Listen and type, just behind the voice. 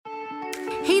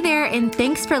Hey there, and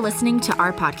thanks for listening to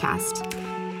our podcast.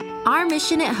 Our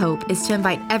mission at Hope is to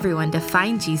invite everyone to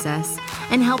find Jesus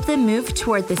and help them move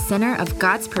toward the center of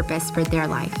God's purpose for their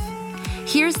life.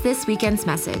 Here's this weekend's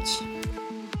message.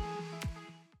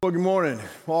 Well, good morning.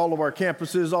 All of our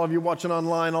campuses, all of you watching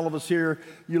online, all of us here,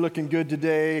 you're looking good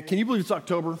today. Can you believe it's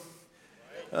October?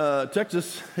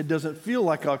 Texas, it doesn't feel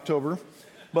like October,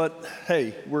 but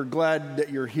hey, we're glad that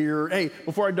you're here. Hey,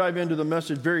 before I dive into the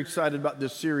message, very excited about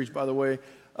this series, by the way.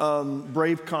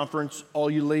 Brave Conference, all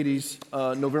you ladies,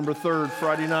 November 3rd,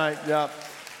 Friday night. Yeah,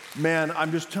 man,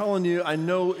 I'm just telling you, I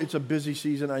know it's a busy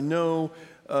season. I know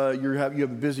you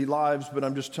have busy lives, but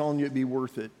I'm just telling you it'd be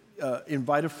worth it.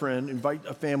 Invite a friend, invite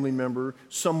a family member,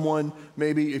 someone,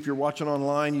 maybe if you're watching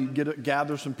online, you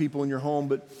gather some people in your home,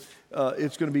 but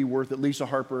it's going to be worth it. Lisa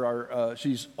Harper,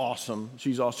 she's awesome.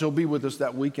 She's awesome. She'll be with us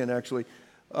that weekend, actually.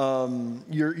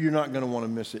 You're not going to want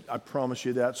to miss it. I promise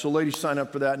you that. So ladies, sign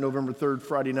up for that November 3rd,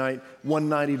 Friday night, one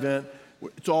night event.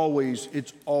 It's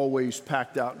always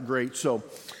packed out and great. So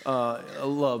I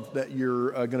love that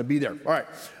you're going to be there. All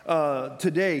right.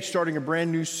 Today, starting a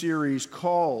brand new series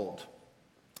called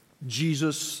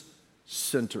Jesus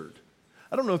Centered.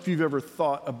 I don't know if you've ever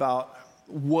thought about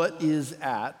what is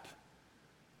at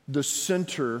the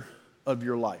center of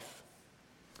your life.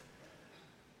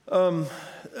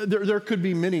 There could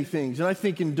be many things, and I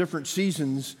think in different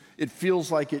seasons it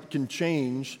feels like it can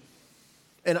change.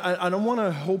 And I'm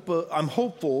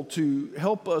hopeful to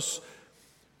help us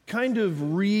kind of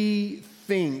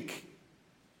rethink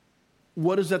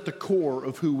what is at the core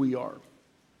of who we are.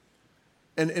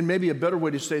 And maybe a better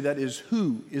way to say that is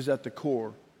who is at the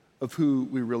core of who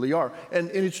we really are. And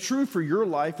it's true for your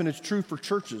life, and it's true for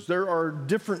churches. There are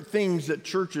different things that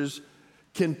churches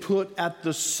can put at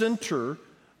the center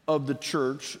of the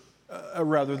church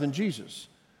rather than Jesus.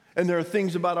 And there are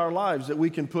things about our lives that we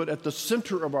can put at the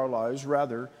center of our lives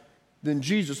rather than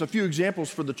Jesus. A few examples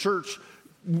for the church,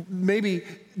 maybe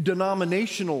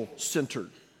denominational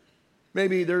centered.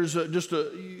 Maybe there's just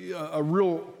a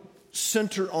real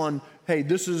center on, hey,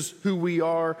 this is who we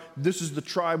are. This is the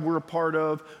tribe we're a part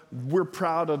of. We're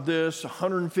proud of this,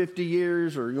 150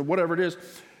 years or whatever it is.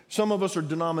 Some of us are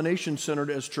denomination centered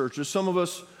as churches. Some of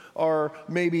us are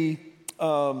maybe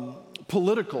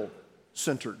political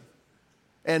centered.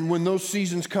 And when those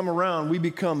seasons come around, we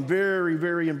become very,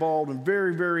 very involved and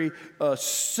very, very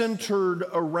centered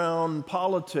around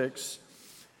politics.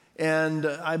 And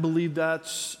I believe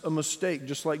that's a mistake.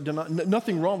 Just like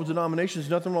nothing wrong with denominations,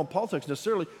 nothing wrong with politics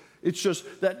necessarily. It's just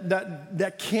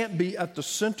that can't be at the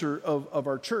center of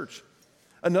our church.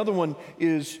 Another one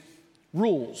is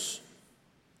rules.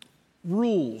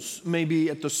 Rules may be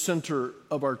at the center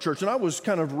of our church. And I was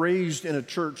kind of raised in a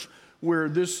church where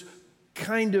this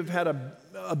kind of had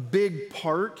a big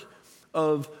part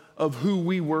of who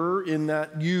we were, in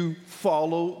that you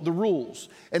follow the rules.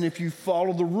 And if you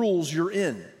follow the rules, you're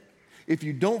in. If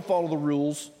you don't follow the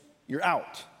rules, you're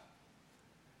out.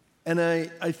 And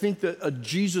I think that a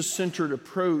Jesus-centered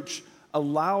approach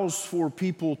allows for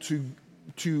people to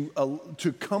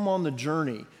come on the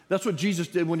journey. That's what Jesus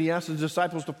did when he asked his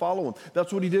disciples to follow him.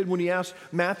 That's what he did when he asked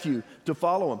Matthew to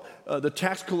follow him, the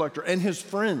tax collector and his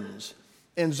friends,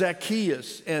 and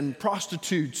Zacchaeus and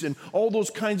prostitutes and all those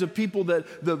kinds of people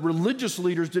that the religious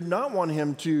leaders did not want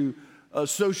him to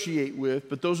associate with,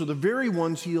 but those are the very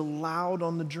ones he allowed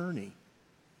on the journey.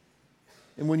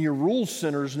 And when you're rule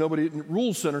center,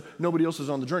 nobody else is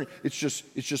on the journey. It's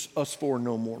just us four,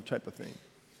 no more type of thing.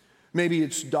 Maybe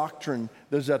it's doctrine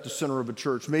that's at the center of a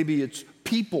church. Maybe it's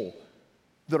people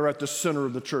that are at the center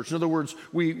of the church. In other words,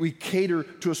 we cater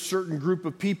to a certain group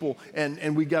of people,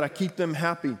 and we got to keep them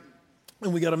happy.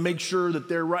 And we got to make sure that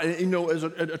they're right. As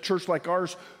a church like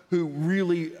ours, who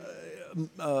really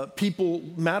people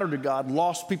matter to God,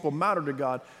 lost people matter to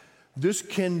God, this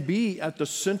can be at the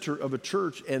center of a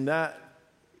church, and that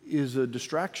is a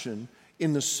distraction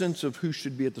in the sense of who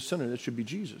should be at the center. That should be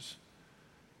Jesus.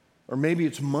 Or maybe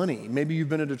it's money. Maybe you've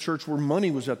been at a church where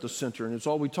money was at the center, and it's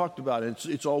all we talked about.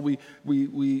 It's all we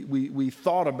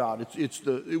thought about.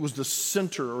 It was the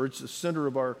center, or it's the center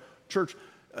of our church.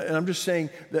 And I'm just saying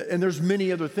that, and there's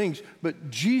many other things,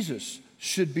 but Jesus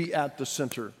should be at the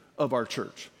center of our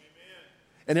church. Amen.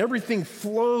 And everything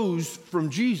flows from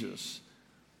Jesus.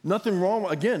 Nothing wrong,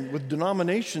 again, with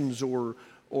denominations or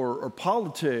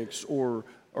politics or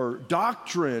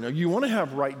doctrine, or you want to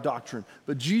have right doctrine,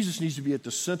 but Jesus needs to be at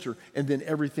the center, and then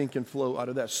everything can flow out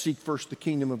of that. Seek first the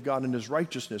kingdom of God and his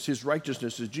righteousness. His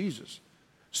righteousness is Jesus.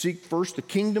 Seek first the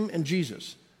kingdom and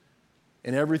Jesus,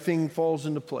 and everything falls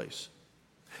into place.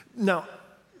 Now,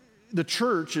 the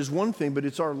church is one thing, but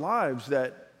it's our lives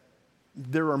that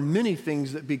there are many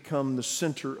things that become the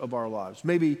center of our lives.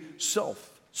 Maybe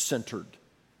self-centered.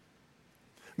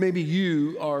 Maybe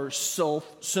you are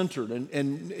self-centered,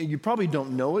 and you probably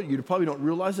don't know it. You probably don't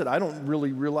realize it. I don't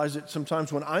really realize it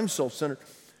sometimes when I'm self-centered.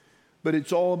 But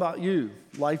it's all about you.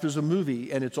 Life is a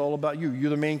movie, and it's all about you. You're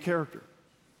the main character.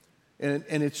 And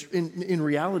it's in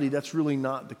reality, that's really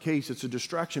not the case. It's a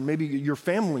distraction. Maybe you're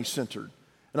family-centered.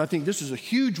 And I think this is a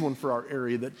huge one for our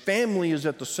area, that family is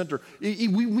at the center.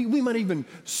 We might even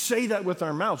say that with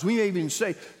our mouths. We may even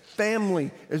say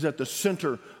family is at the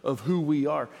center of who we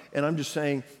are. And I'm just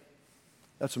saying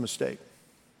that's a mistake.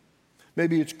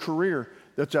 Maybe it's career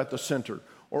that's at the center.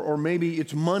 Or maybe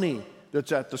it's money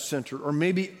that's at the center. Or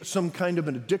maybe some kind of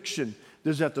an addiction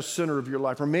that's at the center of your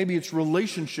life. Or maybe it's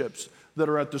relationships that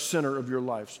are at the center of your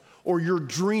lives. Or you're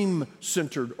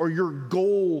dream-centered, or you're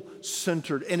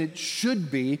goal-centered. And it should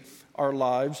be our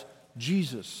lives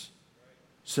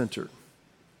Jesus-centered.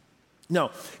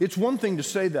 Now, it's one thing to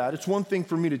say that. It's one thing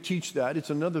for me to teach that. It's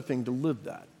another thing to live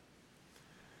that.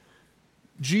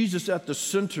 Jesus at the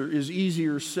center is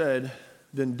easier said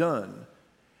than done.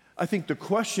 I think the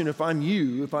question, if I'm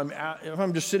you, if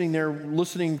I'm just sitting there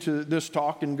listening to this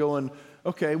talk and going,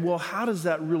 okay, well, how does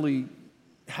that really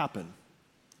happen?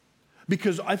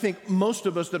 Because I think most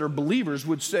of us that are believers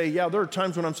would say, yeah, there are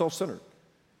times when I'm self-centered.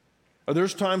 Or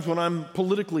there's times when I'm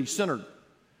politically centered.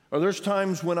 Or there's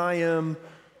times when I am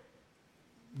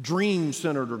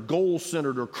dream-centered or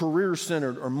goal-centered or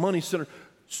career-centered or money-centered.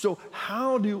 So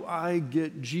how do I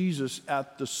get Jesus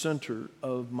at the center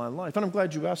of my life? And I'm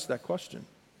glad you asked that question.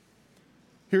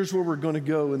 Here's where we're going to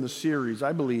go in the series,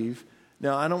 I believe.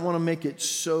 Now, I don't want to make it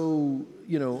so,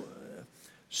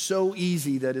 so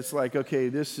easy that it's like,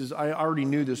 okay, I already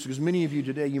knew this. Because many of you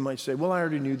today, you might say, well, I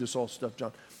already knew this all stuff,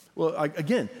 John. Well,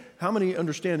 again, how many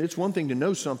understand it's one thing to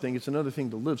know something, it's another thing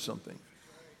to live something.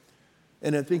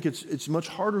 And I think it's much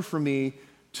harder for me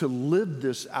to live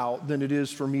this out than it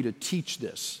is for me to teach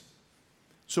this.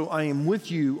 So I am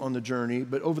with you on the journey,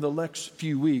 but over the next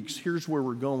few weeks, here's where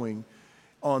we're going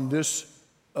on this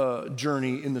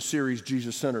journey in the series,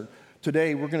 Jesus-Centered.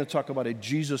 Today, we're going to talk about a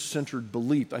Jesus-centered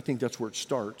belief. I think that's where it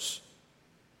starts.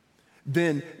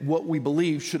 Then what we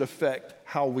believe should affect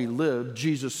how we live,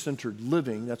 Jesus-centered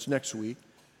living. That's next week.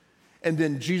 And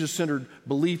then Jesus-centered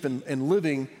belief and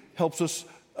living helps us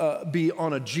be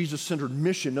on a Jesus-centered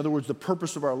mission. In other words, the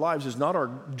purpose of our lives is not our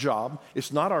job.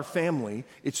 It's not our family.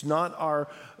 It's not our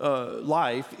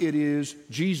life. It is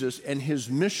Jesus and his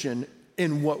mission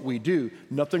in what we do.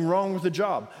 Nothing wrong with the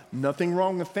job. Nothing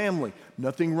wrong with family.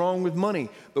 Nothing wrong with money.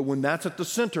 But when that's at the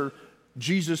center,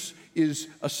 Jesus is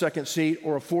a second seat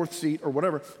or a fourth seat or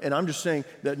whatever. And I'm just saying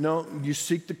that no, you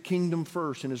seek the kingdom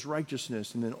first and his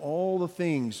righteousness, and then all the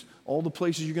things, all the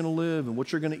places you're going to live and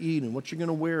what you're going to eat and what you're going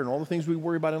to wear and all the things we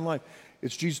worry about in life.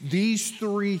 It's Jesus. These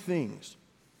three things.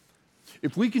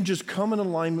 If we can just come in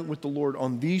alignment with the Lord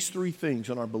on these three things,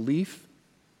 on our belief,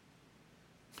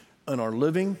 on our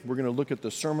living, we're going to look at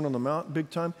the Sermon on the Mount big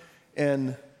time,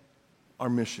 and our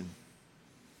mission.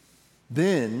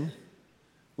 Then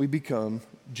we become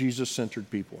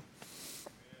Jesus-centered people.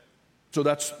 So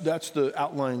that's the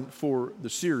outline for the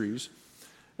series.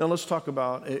 Now let's talk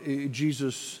about a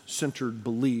Jesus-centered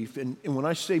belief. And when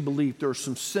I say belief, there are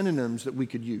some synonyms that we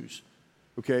could use.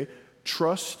 Okay?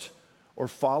 Trust or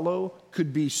follow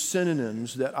could be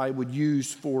synonyms that I would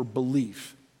use for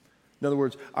belief. In other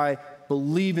words, I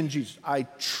believe in Jesus. I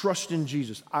trust in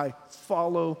Jesus. I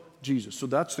follow Jesus. So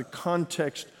that's the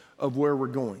context of where we're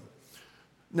going.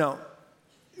 Now,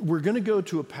 we're going to go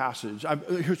to a passage.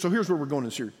 So here's where we're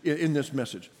going in this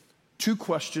message. 2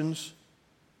 questions,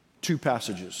 2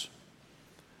 passages.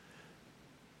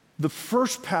 The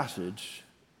first passage,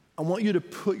 I want you to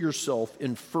put yourself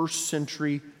in first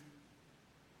century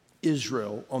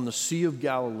Israel on the Sea of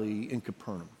Galilee in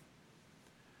Capernaum.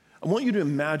 I want you to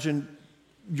imagine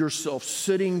yourself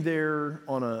sitting there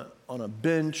on a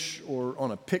bench or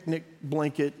on a picnic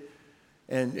blanket,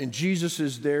 and Jesus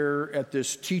is there at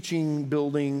this teaching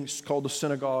building called the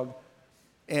synagogue,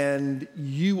 and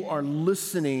you are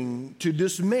listening to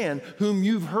this man whom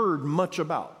you've heard much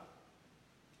about.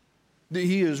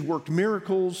 He has worked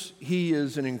miracles.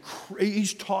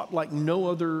 He's taught like no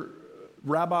other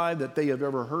rabbi that they have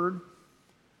ever heard.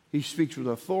 He speaks with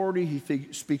authority.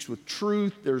 He speaks with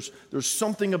truth. There's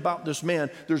something about this man.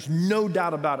 There's no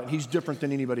doubt about it. He's different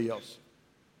than anybody else.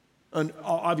 And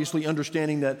obviously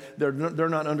understanding that they're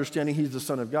not understanding he's the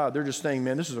Son of God. They're just saying,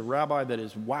 man, this is a rabbi that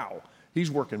is, wow. He's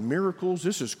working miracles.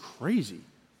 This is crazy.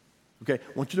 Okay,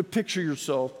 I want you to picture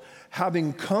yourself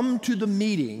having come to the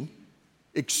meeting,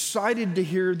 excited to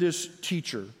hear this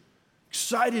teacher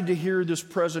Excited to hear this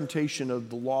presentation of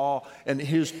the law and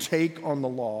his take on the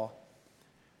law.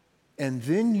 And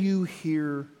then you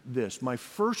hear this. My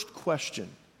first question,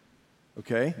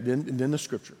 okay, then the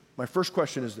scripture. My first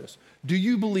question is this. Do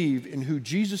you believe in who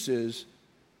Jesus is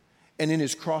and in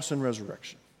his cross and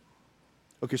resurrection?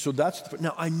 Okay, so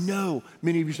now I know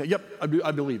many of you say, yep,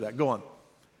 I believe that. Go on.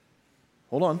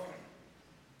 Hold on.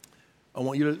 I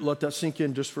want you to let that sink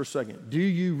in just for a second. Do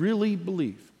you really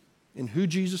believe in who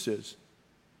Jesus is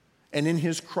and in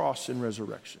his cross and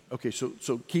resurrection? Okay, so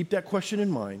keep that question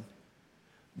in mind.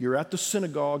 You're at the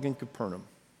synagogue in Capernaum,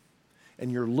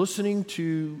 and you're listening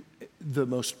to the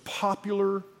most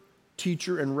popular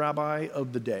teacher and rabbi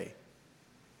of the day.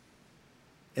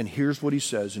 And here's what he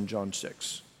says in John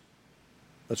 6.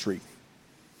 Let's read.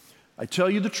 I tell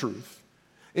you the truth.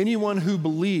 Anyone who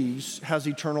believes has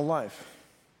eternal life.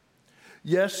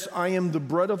 Yes, I am the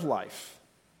bread of life.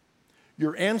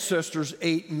 Your ancestors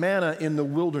ate manna in the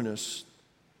wilderness,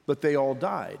 but they all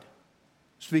died.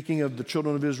 Speaking of the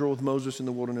children of Israel with Moses in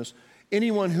the wilderness,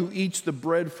 anyone who eats the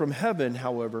bread from heaven,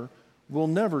 however, will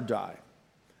never die.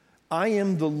 I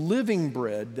am the living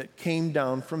bread that came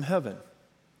down from heaven.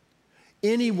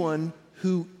 Anyone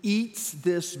who eats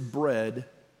this bread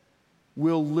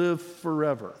will live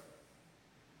forever.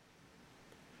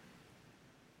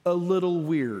 A little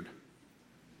weird.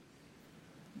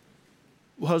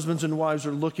 Husbands and wives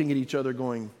are looking at each other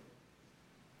going,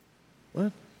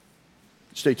 what?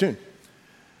 Stay tuned.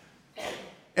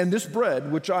 And this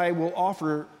bread, which I will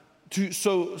offer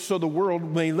so the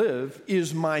world may live,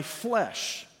 is my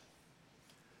flesh.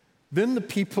 Then the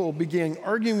people began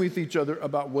arguing with each other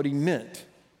about what he meant.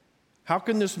 How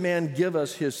can this man give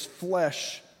us his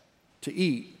flesh to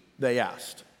eat? They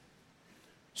asked.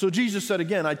 So Jesus said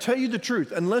again, I tell you the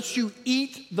truth, unless you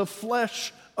eat the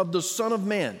flesh of the Son of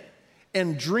Man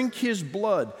and drink his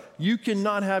blood, you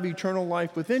cannot have eternal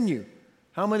life within you.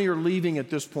 How many are leaving at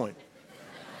this point?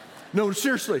 No,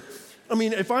 seriously. I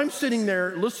mean, if I'm sitting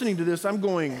there listening to this, I'm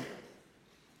going,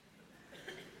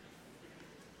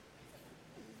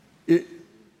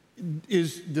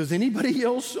 does anybody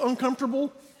else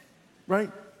uncomfortable?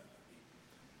 Right?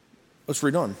 Let's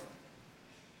read on.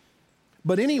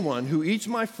 But anyone who eats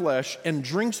my flesh and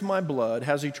drinks my blood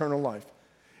has eternal life,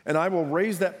 and I will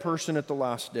raise that person at the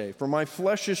last day. For my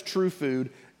flesh is true food,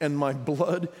 and my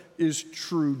blood is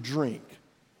true drink.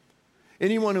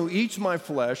 Anyone who eats my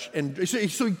flesh, and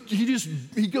so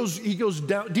he goes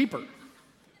down deeper.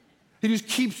 He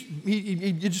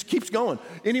just keeps going.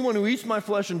 Anyone who eats my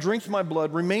flesh and drinks my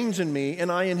blood remains in me,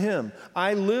 and I in him.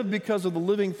 I live because of the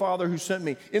living Father who sent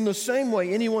me. In the same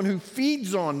way, anyone who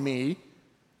feeds on me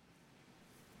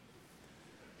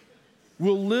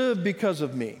will live because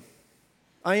of me.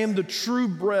 I am the true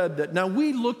bread that, now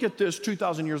we look at this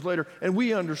 2,000 years later and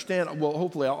we understand, well,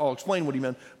 hopefully I'll explain what he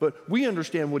meant, but we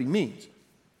understand what he means.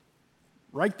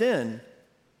 Right then,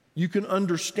 you can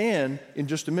understand in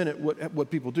just a minute what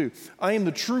people do. I am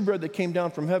the true bread that came down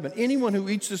from heaven. Anyone who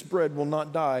eats this bread will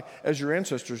not die as your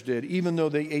ancestors did, even though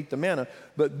they ate the manna,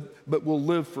 but will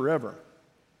live forever.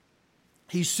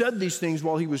 He said these things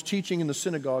while he was teaching in the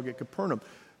synagogue at Capernaum.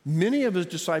 Many of his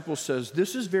disciples says,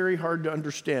 this is very hard to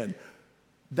understand.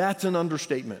 That's an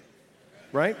understatement,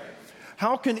 right?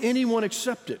 How can anyone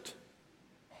accept it?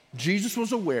 Jesus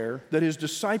was aware that his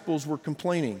disciples were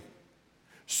complaining.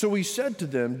 So he said to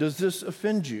them, does this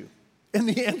offend you? And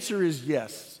the answer is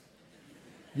yes.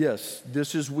 Yes,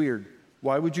 this is weird.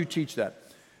 Why would you teach that?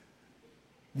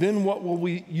 Then what will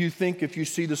you think if you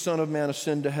see the Son of Man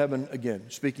ascend to heaven again?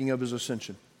 Speaking of his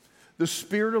ascension. The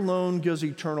Spirit alone gives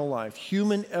eternal life.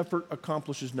 Human effort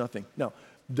accomplishes nothing. Now,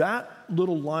 that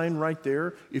little line right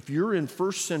there, if you're in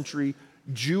first century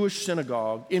Jewish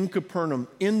synagogue in Capernaum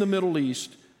in the Middle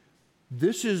East,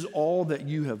 this is all that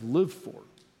you have lived for.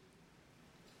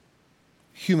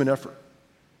 Human effort.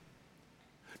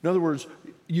 In other words,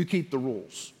 you keep the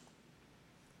rules.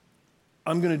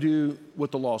 I'm going to do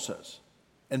what the law says.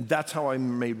 And that's how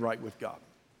I'm made right with God.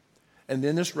 And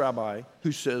then this rabbi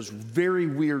who says very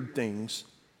weird things,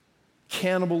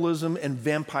 cannibalism and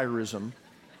vampirism.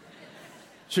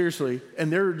 Seriously.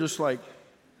 And they're just like,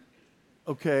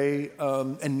 okay,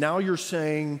 and now you're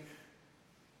saying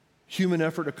human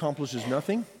effort accomplishes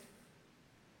nothing?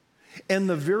 And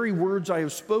the very words I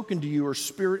have spoken to you are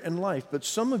spirit and life, but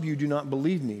some of you do not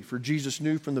believe me, for Jesus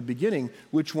knew from the beginning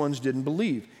which ones didn't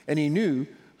believe, and he knew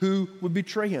who would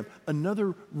betray him.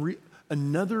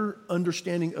 Another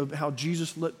understanding of how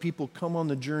Jesus let people come on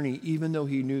the journey even though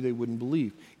he knew they wouldn't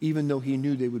believe, even though he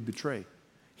knew they would betray.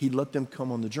 He let them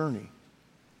come on the journey.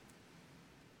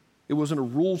 It wasn't a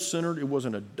rule-centered, it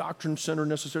wasn't a doctrine-centered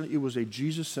necessarily, it was a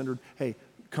Jesus-centered, hey,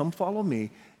 come follow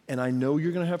me, and I know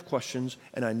you're going to have questions,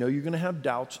 and I know you're going to have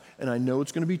doubts, and I know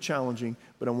it's going to be challenging,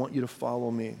 but I want you to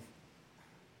follow me.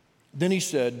 Then he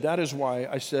said, that is why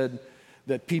I said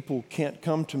that people can't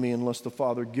come to me unless the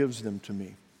Father gives them to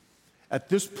me. At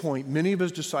this point, many of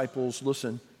his disciples,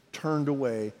 listen, turned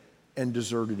away and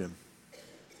deserted him.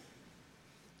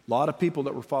 A lot of people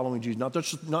that were following Jesus, not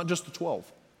just the 12.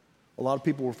 A lot of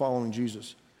people were following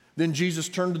Jesus. Then Jesus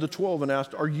turned to the 12 and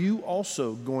asked, are you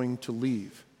also going to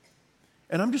leave?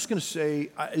 And I'm just going to say,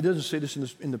 it doesn't say this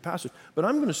in the passage, but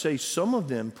I'm going to say some of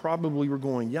them probably were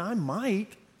going, yeah, I might.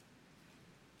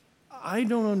 I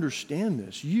don't understand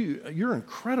this. You're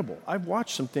incredible. I've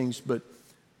watched some things, but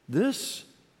this,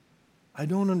 I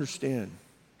don't understand.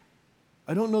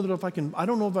 I don't know if I can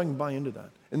buy into that.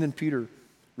 And then Peter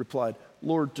replied,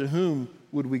 Lord, to whom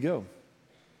would we go?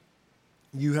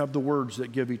 You have the words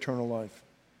that give eternal life.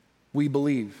 We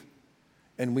believe,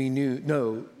 and we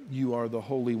know you are the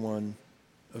Holy One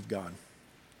of God.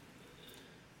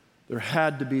 There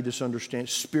had to be this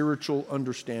spiritual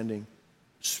understanding,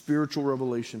 spiritual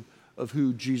revelation of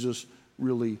who Jesus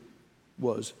really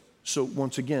was. So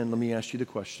once again, let me ask you the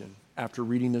question. After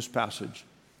reading this passage,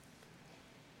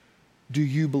 do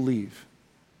you believe?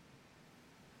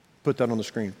 Put that on the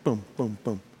screen. Boom, boom,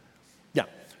 boom. Yeah.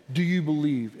 Do you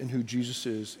believe in who Jesus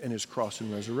is and his cross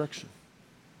and resurrection?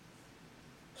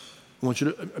 I want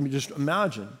you to just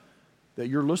imagine that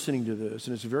you're listening to this,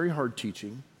 and it's very hard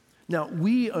teaching. Now,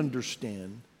 we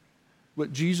understand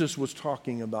what Jesus was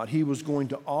talking about. He was going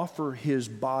to offer his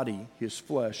body, his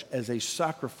flesh, as a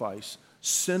sacrifice,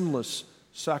 sinless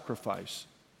sacrifice,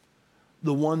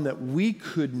 the one that we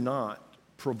could not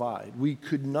provide. We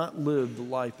could not live the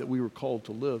life that we were called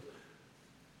to live.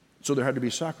 So there had to be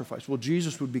a sacrifice. Well,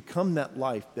 Jesus would become that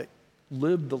life that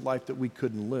lived the life that we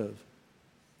couldn't live.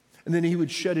 And then he would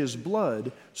shed his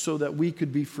blood so that we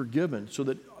could be forgiven, so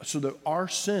that our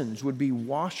sins would be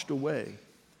washed away.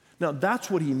 Now,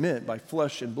 that's what he meant by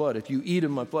flesh and blood. If you eat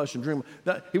of my flesh and drink,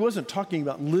 he wasn't talking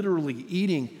about literally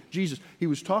eating Jesus. He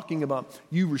was talking about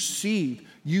you receive,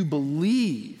 you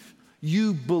believe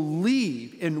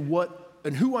in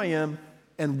who I am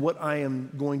and what I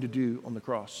am going to do on the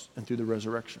cross and through the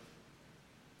resurrection.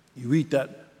 You eat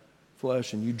that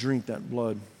flesh and you drink that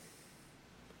blood.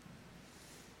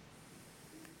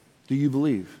 Do you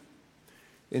believe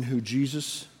in who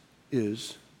Jesus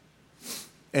is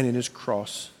and in his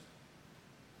cross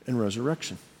and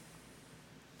resurrection?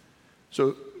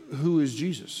 So, who is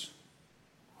Jesus?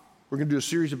 We're going to do a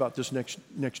series about this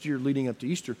next year leading up to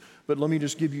Easter, but let me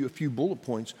just give you a few bullet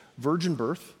points. Virgin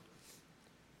birth,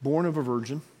 born of a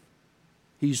virgin.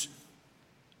 He's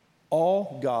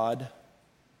all God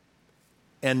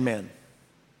and man.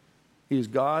 He is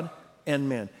God and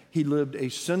man. He lived a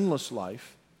sinless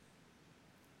life.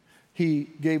 He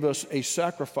gave us a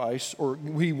sacrifice, or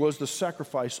he was the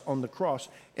sacrifice on the cross,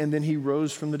 and then he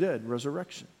rose from the dead,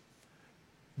 resurrection.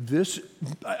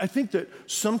 I think that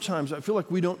sometimes I feel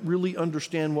like we don't really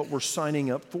understand what we're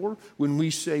signing up for when we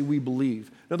say we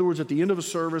believe. In other words, at the end of a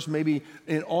service, maybe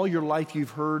in all your life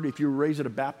you've heard, if you were raised at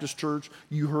a Baptist church,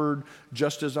 you heard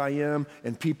just as I am,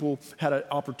 and people had an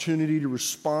opportunity to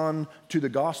respond to the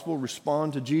gospel,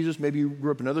 respond to Jesus. Maybe you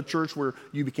grew up in another church where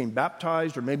you became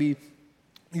baptized, or maybe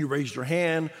you raised your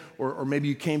hand, or maybe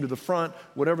you came to the front,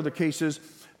 whatever the case is.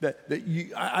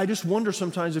 I just wonder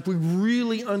sometimes if we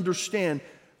really understand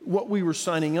what we were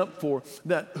signing up for,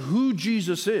 that who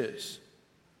Jesus is.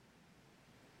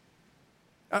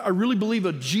 I really believe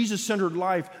a Jesus-centered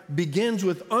life begins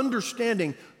with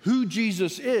understanding who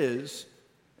Jesus is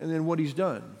and then what he's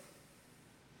done.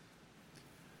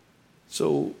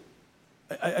 So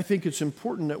I think it's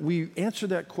important that we answer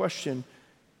that question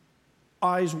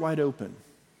eyes wide open,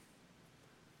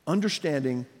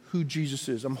 understanding who Jesus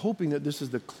is. I'm hoping that this is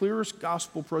the clearest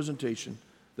gospel presentation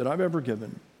that I've ever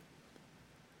given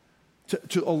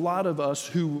to a lot of us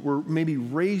who were maybe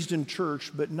raised in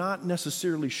church but not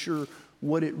necessarily sure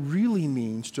what it really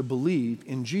means to believe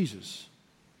in Jesus.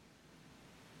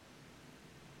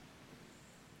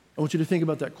 I want you to think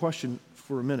about that question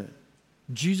for a minute.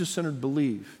 Jesus-centered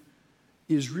belief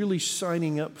is really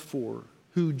signing up for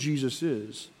who Jesus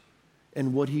is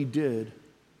and what he did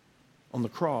on the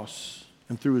cross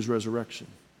and through his resurrection.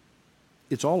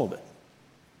 It's all of it.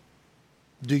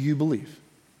 Do you believe?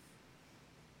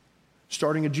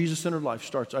 Starting a Jesus-centered life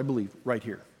starts, I believe, right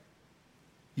here.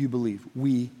 You believe.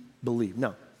 We believe.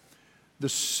 Now, the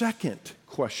second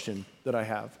question that I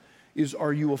have is,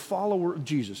 are you a follower of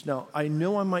Jesus? Now, I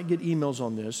know I might get emails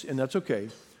on this, and that's okay,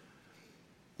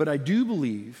 but I do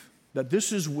believe that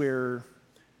this is where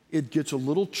it gets a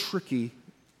little tricky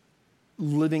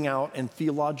living out and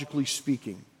theologically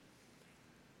speaking.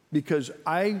 because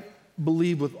I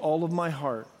believe with all of my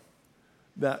heart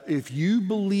that if you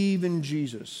believe in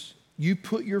Jesus, you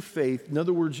put your faith, in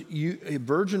other words, a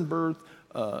virgin birth,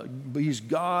 he's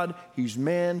God, he's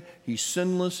man, he's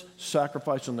sinless,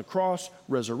 sacrifice on the cross,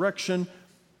 resurrection.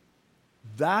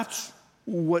 That's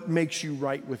what makes you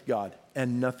right with God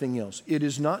and nothing else. It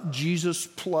is not Jesus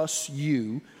plus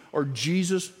you, or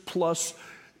Jesus plus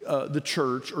the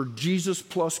church, or Jesus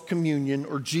plus communion,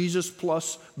 or Jesus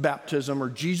plus baptism, or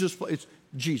Jesus plus, it's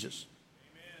Jesus.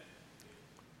 Amen.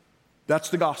 That's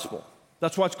the gospel.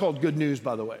 That's why it's called good news,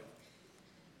 by the way.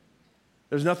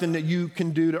 There's nothing that you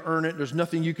can do to earn it. There's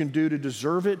nothing you can do to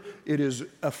deserve it. It is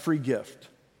a free gift.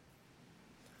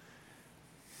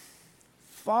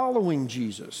 Following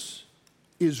Jesus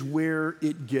is where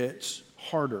it gets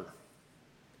harder.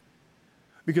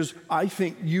 Because I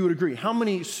think you would agree. How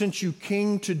many, since you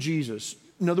came to Jesus,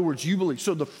 in other words, you believe?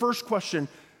 So the first question,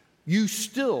 you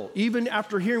still, even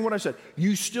after hearing what I said,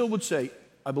 you still would say,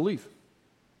 I believe.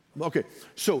 Okay,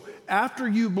 so after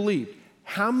you believed,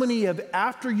 how many have,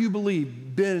 after you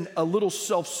believe, been a little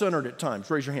self-centered at times?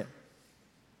 Raise your hand.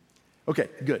 Okay,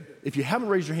 good. If you haven't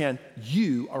raised your hand,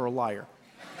 you are a liar.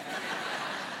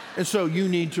 And so you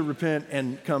need to repent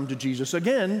and come to Jesus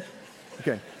again.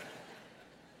 Okay.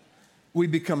 We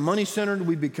become money-centered,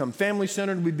 we become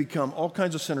family-centered, we become all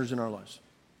kinds of centers in our lives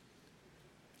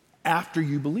after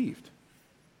you believed.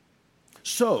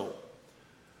 So,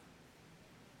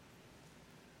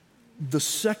 the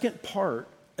second part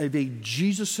of a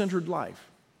Jesus-centered life,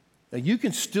 now you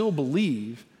can still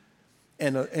believe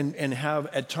and have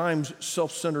at times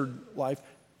self-centered life,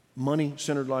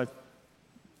 money-centered life,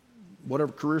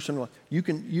 whatever, career-centered life. You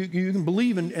can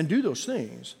believe and do those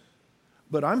things.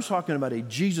 But I'm talking about a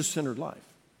Jesus-centered life.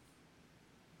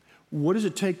 What does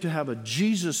it take to have a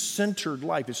Jesus-centered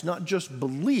life? It's not just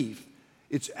belief.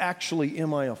 It's actually,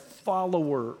 am I a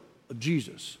follower of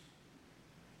Jesus?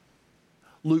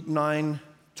 Luke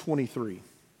 9:23.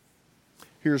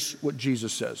 Here's what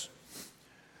Jesus says.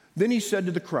 Then he said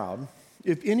to the crowd,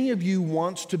 if any of you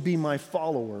wants to be my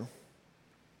follower,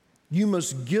 you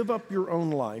must give up your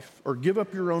own life, or give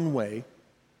up your own way,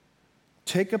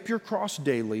 take up your cross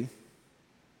daily,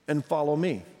 and follow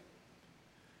me.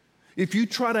 If you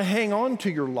try to hang on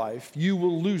to your life, you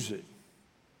will lose it.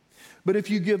 But if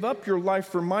you give up your life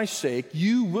for my sake,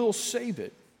 you will save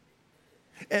it.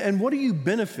 And what do you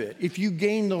benefit if you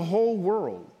gain the whole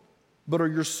world, but are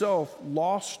yourself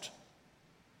lost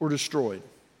or destroyed?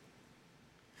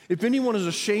 If anyone is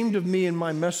ashamed of me and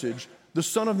my message, the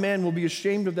Son of Man will be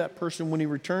ashamed of that person when he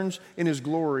returns in his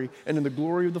glory and in the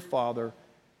glory of the Father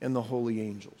and the holy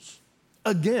angels.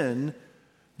 Again,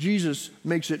 Jesus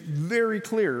makes it very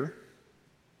clear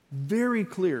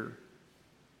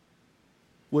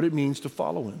what it means to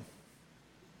follow him.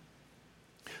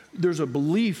 There's a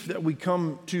belief that we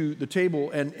come to the table,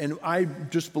 and I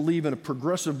just believe in a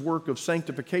progressive work of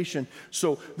sanctification.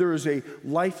 So there is a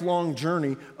lifelong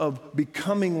journey of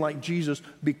becoming like Jesus,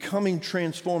 becoming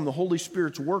transformed. The Holy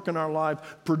Spirit's work in our life,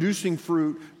 producing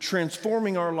fruit,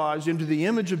 transforming our lives into the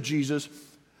image of Jesus.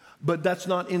 But that's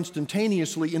not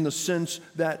instantaneously in the sense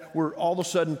that we're all of a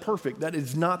sudden perfect. That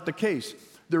is not the case.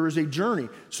 There is a journey.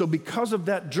 So because of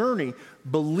that journey,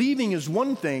 believing is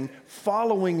one thing,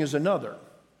 following is another.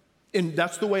 And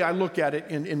that's the way I look at it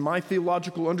in my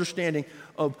theological understanding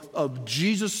of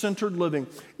Jesus-centered living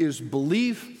is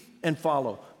believe and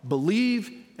follow.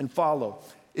 Believe and follow.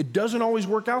 It doesn't always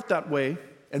work out that way,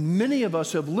 and many of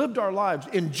us have lived our lives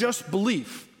in just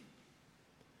belief.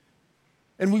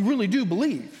 And we really do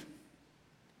believe.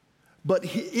 But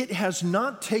it has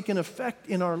not taken effect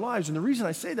in our lives. And the reason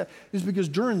I say that is because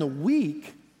during the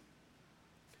week,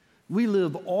 we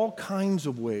live all kinds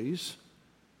of ways,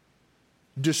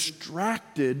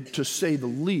 distracted to say the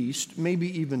least,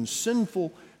 maybe even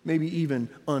sinful, maybe even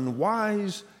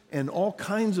unwise, and all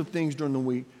kinds of things during the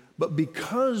week. But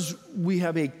because we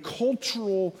have a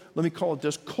cultural, let me call it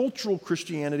this, cultural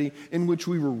Christianity in which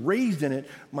we were raised in it,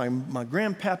 my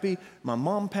grandpappy, my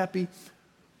mom-pappy,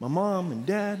 my mom and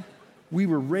dad, we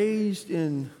were raised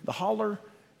in the holler,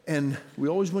 and we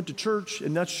always went to church,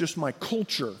 and that's just my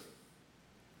culture.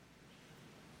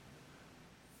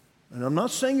 And I'm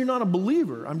not saying you're not a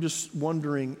believer. I'm just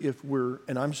wondering if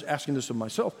and I'm just asking this of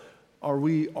myself, are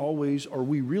we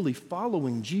really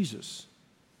following Jesus?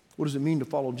 What does it mean to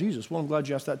follow Jesus? Well, I'm glad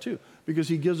you asked that too, because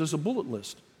he gives us a bullet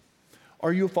list.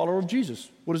 Are you a follower of Jesus?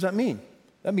 What does that mean?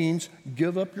 That means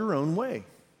give up your own way.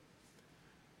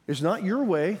 It's not your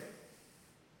way.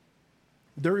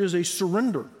 There is a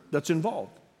surrender that's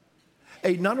involved.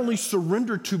 Not only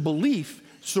surrender to belief,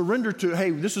 surrender to,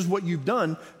 hey, this is what you've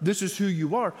done, this is who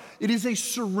you are. It is a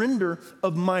surrender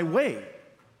of my way.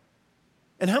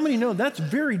 And how many know that's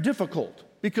very difficult?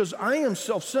 Because I am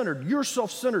self-centered, you're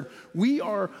self-centered. We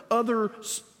are other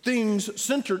things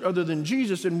centered other than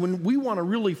Jesus. And when we want to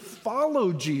really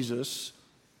follow Jesus,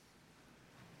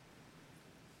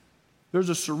 there's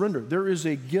a surrender. There is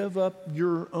a give up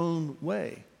your own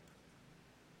way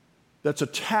that's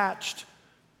attached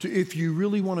to if you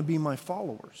really want to be my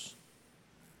followers.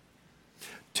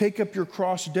 Take up your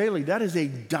cross daily. That is a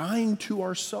dying to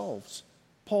ourselves.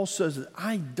 Paul says that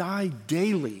I die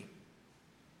daily.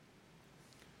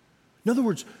 In other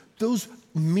words, those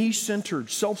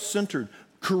me-centered, self-centered,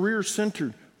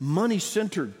 career-centered,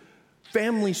 money-centered,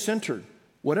 family-centered,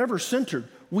 whatever centered,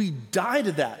 we die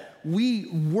to that. We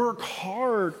work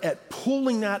hard at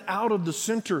pulling that out of the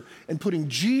center and putting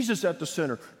Jesus at the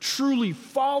center, truly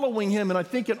following him. And I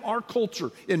think in our culture,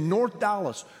 in North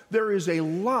Dallas, there is a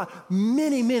lot,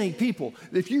 many people.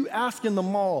 If you ask in the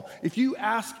mall, if you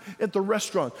ask at the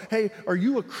restaurant, hey, are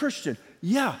you a Christian?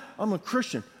 Yeah, I'm a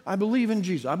Christian. I believe in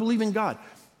Jesus. I believe in God.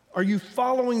 Are you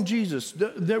following Jesus?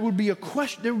 There would be a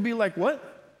question. There would be like, what?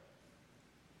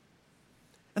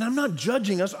 And I'm not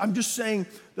judging us. I'm just saying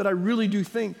that I really do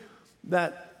think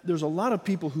that there's a lot of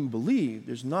people who believe,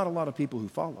 there's not a lot of people who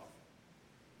follow.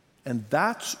 And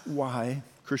that's why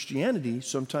Christianity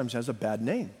sometimes has a bad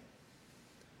name.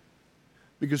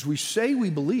 Because we say we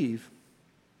believe,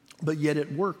 but yet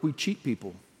at work we cheat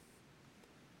people.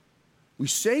 We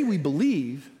say we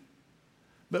believe,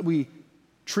 but we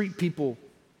treat people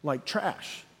like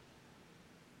trash.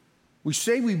 We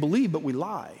say we believe, but we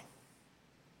lie.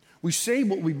 We say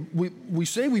what we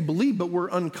say we believe, but we're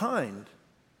unkind,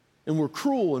 and we're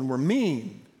cruel, and we're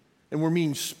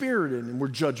mean-spirited, and we're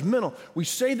judgmental. We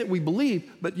say that we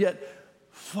believe, but yet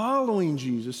following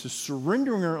Jesus is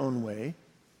surrendering our own way,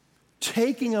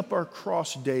 taking up our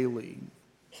cross daily,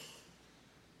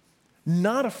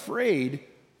 not afraid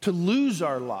to lose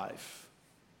our life.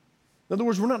 In other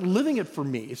words, we're not living it for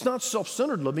me. It's not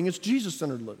self-centered living, it's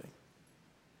Jesus-centered living.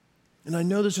 And I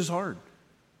know this is hard.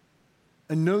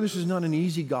 I know this is not an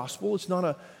easy gospel. It's not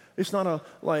a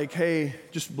like, hey,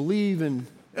 just believe and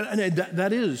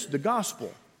that is the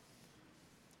gospel.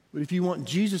 But if you want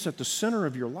Jesus at the center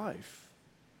of your life,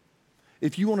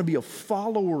 if you want to be a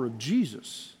follower of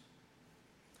Jesus,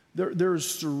 there's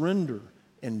surrender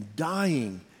and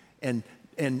dying and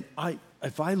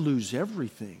if I lose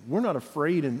everything, we're not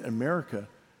afraid in America,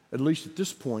 at least at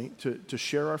this point, to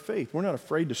share our faith. We're not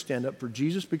afraid to stand up for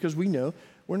Jesus because we know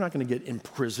we're not going to get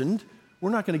imprisoned. We're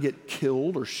not going to get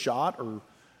killed or shot or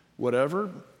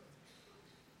whatever.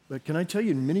 But can I tell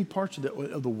you, in many parts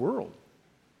of the world,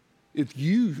 if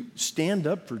you stand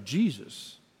up for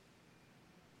Jesus,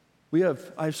 I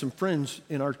have some friends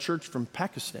in our church from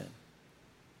Pakistan.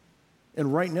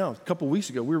 And right now, a couple of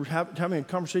weeks ago, we were having a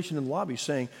conversation in the lobby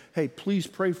saying, hey, please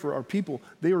pray for our people.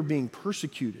 They are being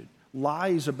persecuted.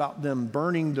 Lies about them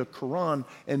burning the Quran,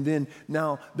 and then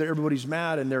now everybody's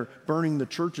mad and they're burning the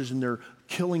churches and they're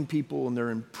killing people and they're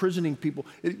imprisoning people.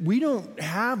 We don't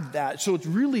have that, so it's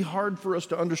really hard for us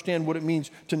to understand what it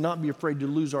means to not be afraid to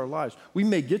lose our lives. We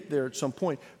may get there at some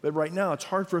point, but right now it's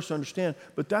hard for us to understand,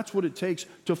 but that's what it takes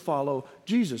to follow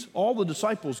Jesus. All the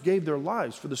disciples gave their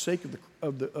lives for the sake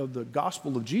of the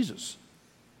gospel of Jesus.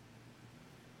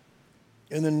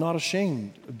 And then not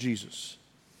ashamed of Jesus.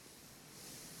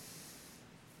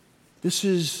 This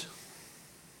is,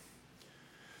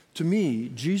 to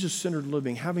me, Jesus-centered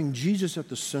living, having Jesus at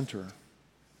the center.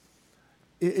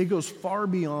 It goes far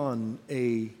beyond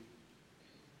a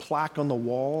plaque on the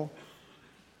wall,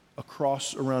 a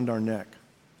cross around our neck.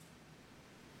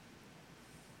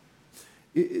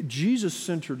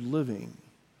 Jesus-centered living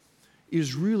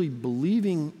is really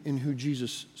believing in who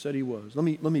Jesus said he was. Let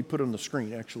me put it on the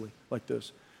screen, actually, like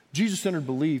this. Jesus-centered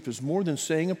belief is more than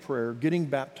saying a prayer, getting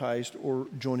baptized, or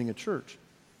joining a church.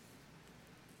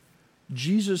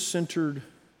 Jesus-centered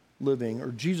living,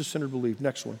 or Jesus-centered belief,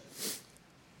 next one,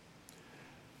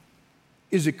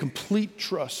 is a complete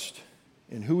trust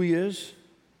in who he is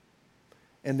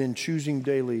and then choosing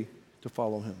daily to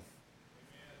follow him.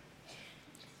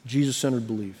 Jesus-centered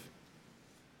belief.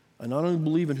 I not only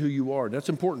believe in who you are, that's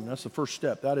important, that's the first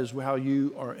step. That is how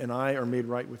you are and I are made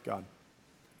right with God.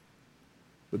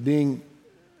 But being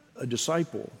a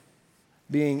disciple,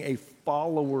 being a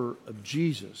follower of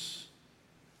Jesus,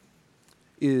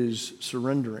 is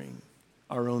surrendering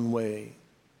our own way,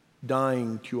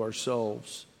 dying to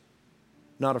ourselves,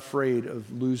 not afraid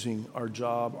of losing our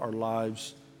job, our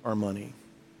lives, our money.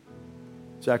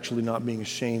 It's actually not being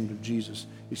ashamed of Jesus.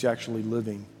 It's actually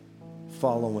living,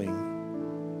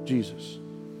 following Jesus.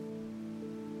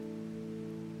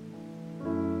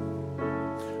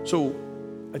 So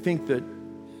I think that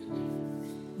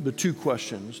the two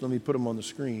questions. Let me put them on the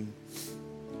screen.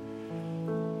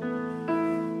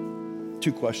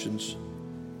 Two questions.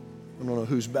 I don't know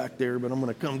who's back there, but I'm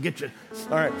going to come get you.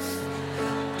 All right.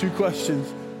 Two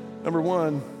questions. Number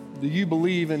one, do you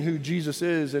believe in who Jesus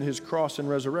is and his cross and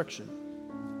resurrection?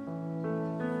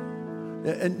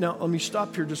 And now let me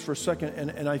stop here just for a second.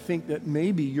 And I think that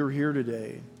maybe you're here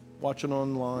today, watching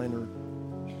online or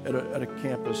at a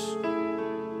campus,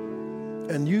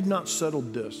 and you've not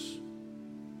settled this.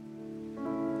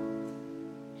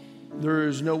 There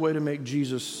is no way to make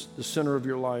Jesus the center of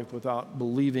your life without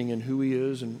believing in who he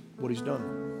is and what he's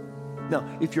done. Now,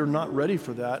 if you're not ready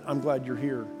for that, I'm glad you're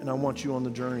here, and I want you on the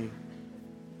journey.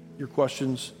 Your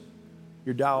questions,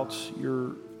 your doubts,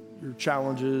 your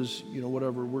challenges,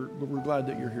 whatever, we're glad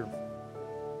that you're here.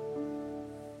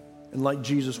 And like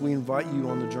Jesus, we invite you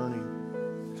on the journey.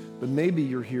 But maybe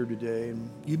you're here today, and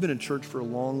you've been in church for a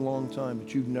long, long time,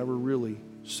 but you've never really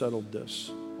settled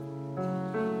this.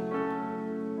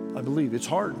 I believe it's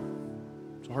hard.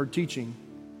 It's a hard teaching.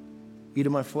 Eat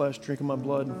of my flesh, drink of my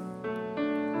blood.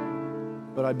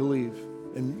 But I believe,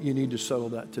 and you need to settle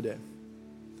that today.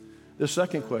 The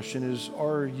second question is,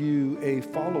 are you a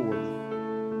follower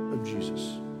of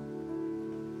Jesus?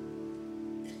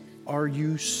 Are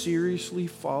you seriously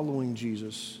following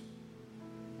Jesus?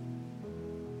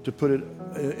 To put it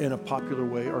in a popular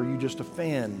way, are you just a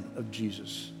fan of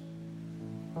Jesus?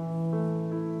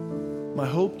 My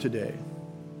hope today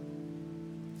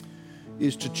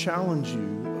is to challenge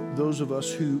you, those of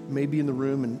us who may be in the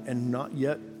room and not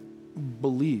yet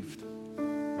believed,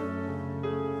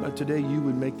 that today you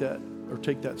would make that or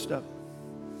take that step.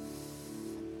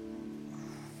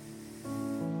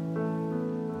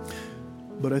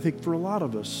 But I think for a lot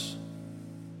of us,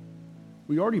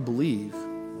 we already believe,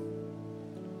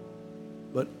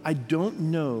 but I don't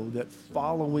know that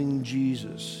following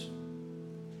Jesus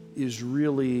is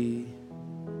really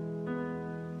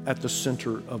at the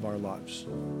center of our lives.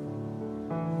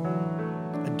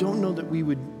 I don't know that we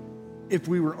would, if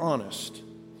we were honest,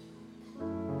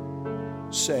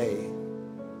 say,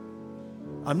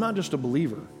 I'm not just a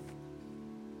believer,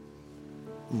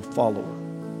 I'm a follower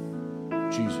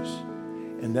of Jesus.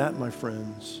 And that, my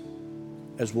friends,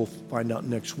 as we'll find out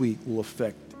next week, will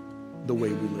affect the way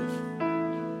we live.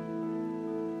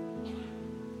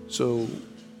 So,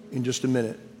 in just a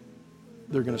minute,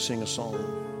 they're going to sing a song,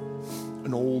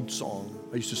 an old song.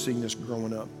 I used to sing this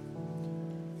growing up.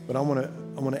 But I want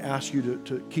to ask you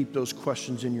to keep those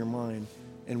questions in your mind,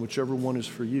 and whichever one is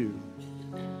for you,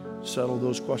 settle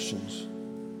those questions.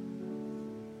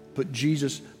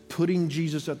 Putting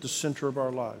Jesus at the center of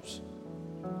our lives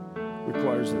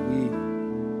requires that we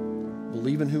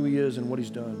believe in who he is and what he's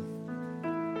done,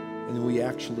 and then we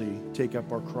actually take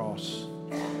up our cross,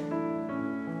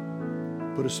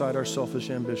 put aside our selfish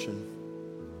ambition,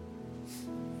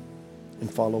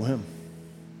 and follow him.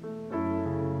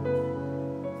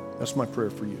 That's my prayer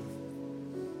for you.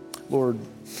 Lord,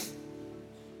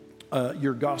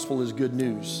 your gospel is good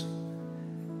news.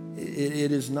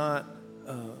 It is not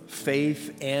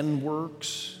faith and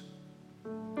works.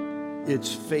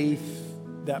 It's faith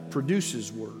that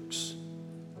produces works.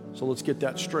 So let's get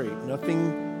that straight.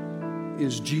 Nothing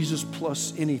is Jesus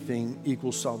plus anything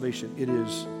equals salvation.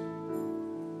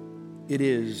 It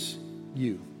is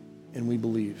you, and we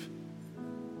believe.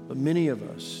 But many of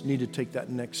us need to take that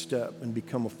next step and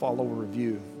become a follower of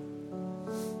you.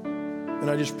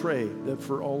 And I just pray that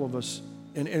for all of us,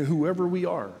 and whoever we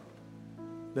are,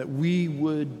 that we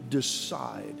would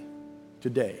decide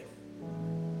today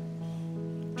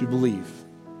to believe,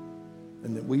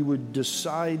 and that we would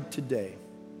decide today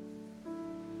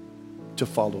to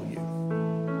follow you.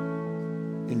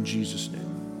 In Jesus'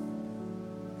 name,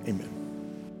 amen.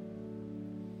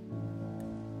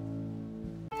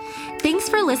 Thanks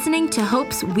for listening to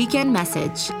Hope's Weekend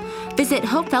Message. Visit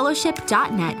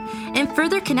hopefellowship.net and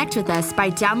further connect with us by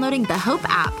downloading the Hope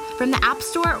app from the App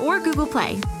Store or Google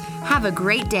Play. Have a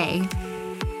great day.